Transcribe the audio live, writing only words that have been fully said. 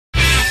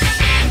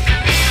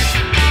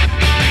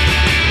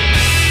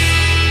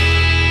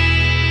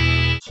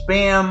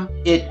spam,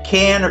 it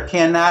can or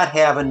cannot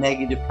have a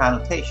negative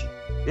connotation.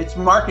 It's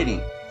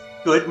marketing,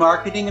 good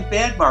marketing and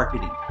bad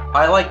marketing.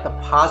 I like the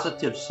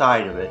positive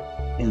side of it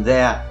in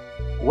that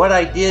what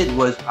I did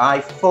was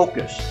I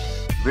focused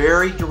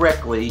very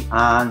directly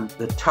on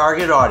the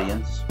target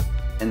audience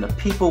and the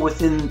people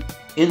within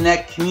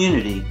that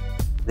community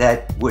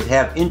that would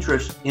have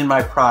interest in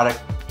my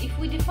product. If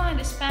we define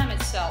the spam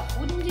itself,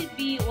 wouldn't it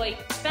be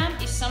like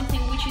spam is something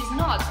which is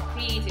not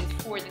created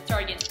for the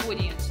target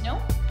audience,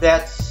 no?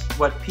 That's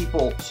what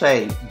people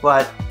say,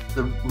 but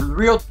the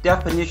real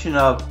definition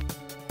of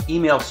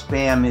email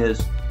spam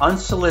is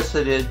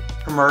unsolicited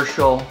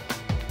commercial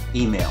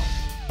email,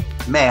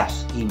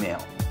 mass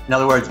email. In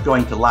other words,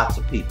 going to lots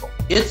of people.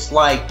 It's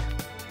like,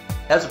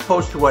 as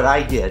opposed to what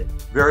I did,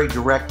 very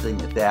directly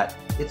at that,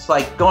 it's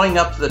like going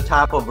up to the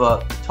top of the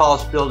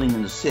tallest building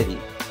in the city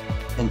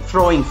and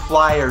throwing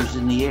flyers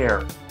in the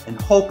air and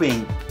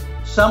hoping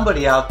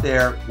somebody out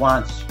there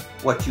wants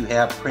what you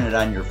have printed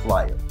on your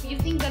flyer. You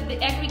think that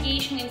the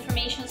aggregation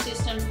information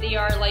systems, they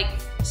are like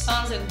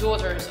sons and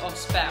daughters of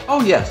spam?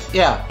 Oh yes,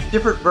 yeah,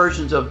 different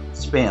versions of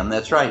spam,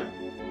 that's right.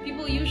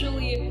 People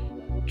usually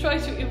try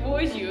to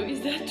avoid you,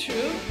 is that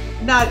true?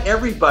 Not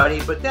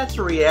everybody, but that's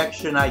a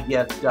reaction I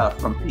get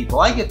from people.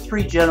 I get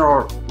three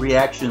general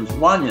reactions.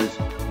 One is,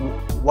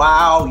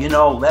 wow,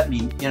 let me,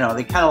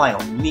 they kind of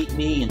like meet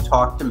me and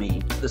talk to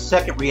me. The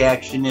second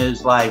reaction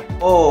is like,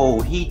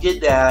 oh, he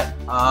did that.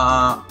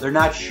 They're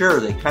not sure.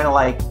 They kind of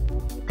like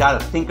got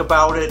to think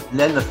about it. And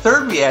then the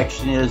third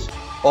reaction is,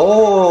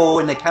 oh,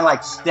 and they kind of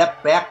like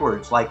step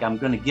backwards, like I'm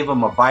going to give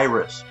them a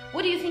virus.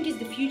 What do you think is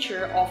the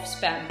future of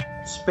spam?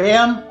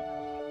 Spam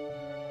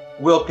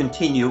will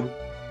continue,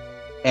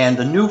 and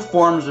the new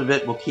forms of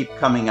it will keep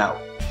coming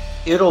out.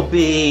 It'll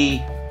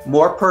be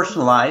more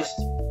personalized,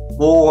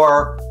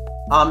 more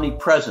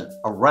omnipresent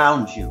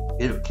around you.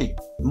 It'll keep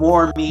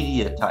more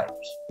media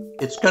types.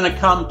 It's going to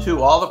come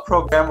to all the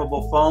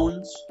programmable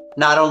phones,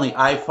 not only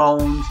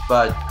iPhones,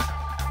 but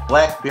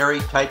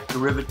BlackBerry type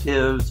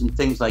derivatives and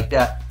things like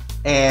that.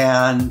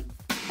 And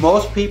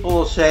most people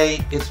will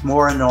say it's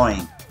more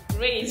annoying.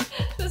 Great,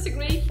 that's a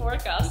great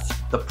forecast.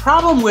 The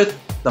problem with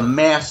the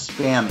mass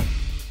spamming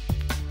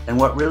and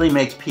what really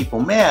makes people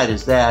mad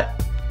is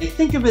that they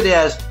think of it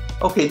as,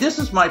 okay, this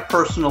is my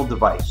personal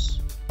device.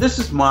 This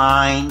is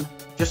mine,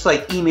 just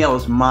like email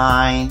is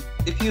mine.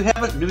 If you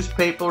have a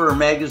newspaper or a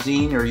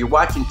magazine or you're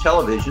watching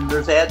television,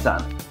 there's ads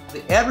on it.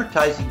 The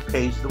advertising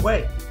pays the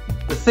way.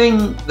 The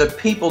thing that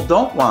people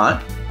don't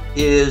want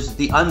is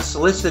the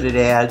unsolicited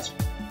ads,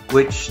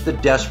 which the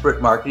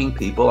desperate marketing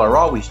people are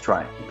always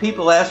trying.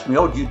 People ask me,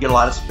 oh, do you get a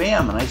lot of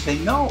spam? And I say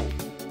no,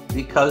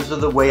 because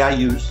of the way I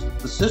use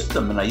the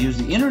system and I use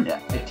the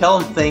internet. I tell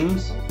them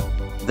things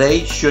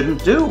they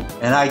shouldn't do,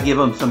 and I give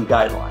them some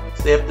guidelines.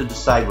 They have to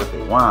decide what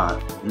they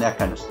want and that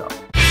kind of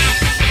stuff.